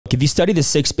If you study the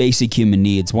 6 basic human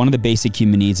needs, one of the basic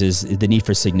human needs is the need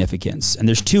for significance. And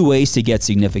there's 2 ways to get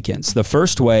significance. The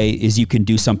first way is you can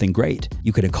do something great.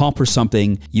 You can accomplish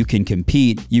something, you can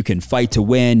compete, you can fight to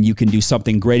win, you can do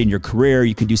something great in your career,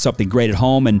 you can do something great at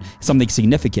home and something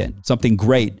significant, something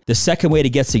great. The second way to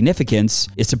get significance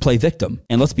is to play victim.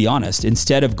 And let's be honest,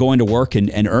 instead of going to work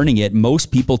and earning it, most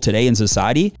people today in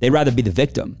society, they'd rather be the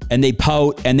victim. And they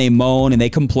pout and they moan and they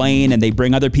complain and they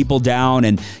bring other people down,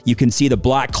 and you can see the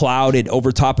black cloud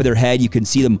over top of their head. You can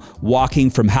see them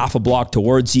walking from half a block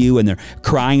towards you, and they're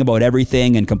crying about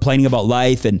everything and complaining about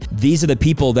life. And these are the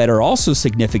people that are also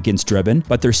significance driven,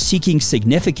 but they're seeking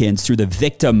significance through the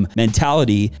victim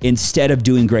mentality instead of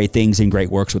doing great things and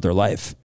great works with their life.